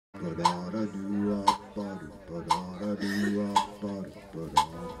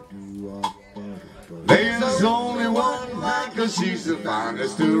There's only one like her, she's the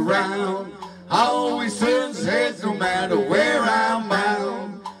finest around. Always turns heads no matter where I'm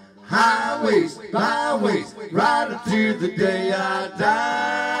bound. Highways, byways, right up to the day I die.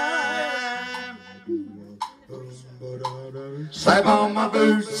 Slap on my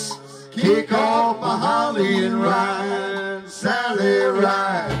boots, kick off my Harley and ride, Sally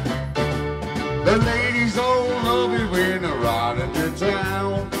ride. The ladies all love it when I ride into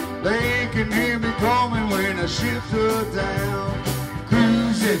town. They can hear me coming when I shift her down.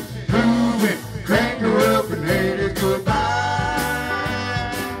 Cruising, grooving, crank her up and headed goodbye.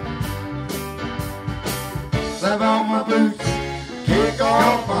 Slap on my boots, kick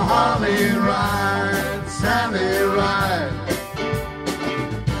off my Harley and ride, Sally ride.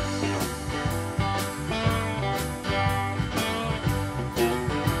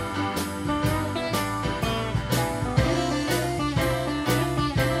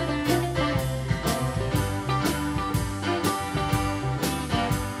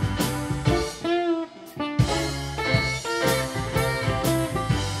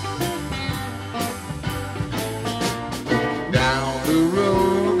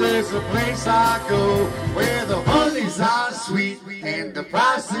 There's a place I go where the honeys are sweet and the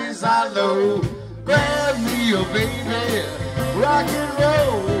prices are low. Grab me a baby, rock and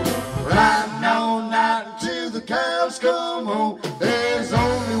roll, riding all night till the cows come home. There's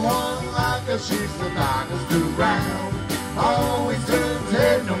only one like her, she's the finest around. Always turns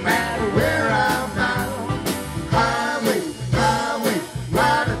head no matter where I'm bound. Highway, highway,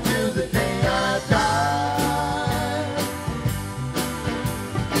 right until the day I die.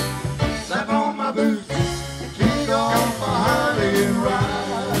 Slap on my boots, kick off my Harley and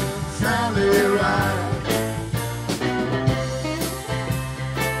ride, Sally ride.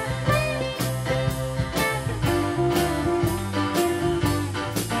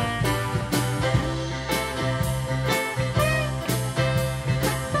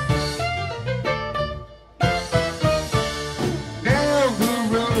 Down the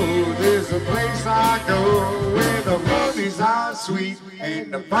road there's a place I go where the movies are sweet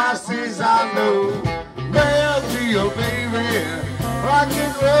and the prices are low. Well, to your baby, rock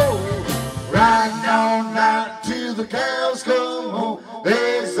and roll, riding all night till the cows come home.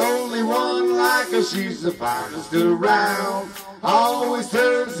 There's only one like her, she's the finest around. Always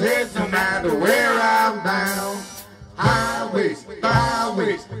turns heads no matter where I'm bound. Highways,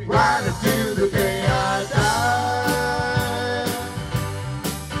 byways, right until the day I die.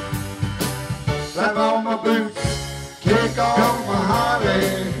 Slap on my boots, kick off my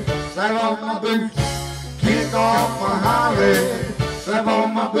Harley, slap on my boots, kick off my Harley, slap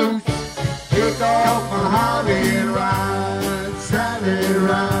on my boots, kick off my Harley and ride, Sally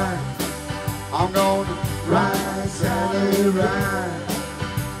ride. I'm gonna ride, Sally ride.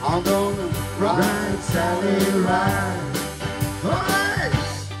 I'm gonna ride, Sally ride. All right.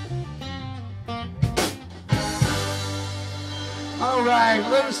 All right,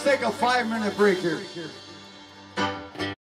 let us take a 5-minute break here.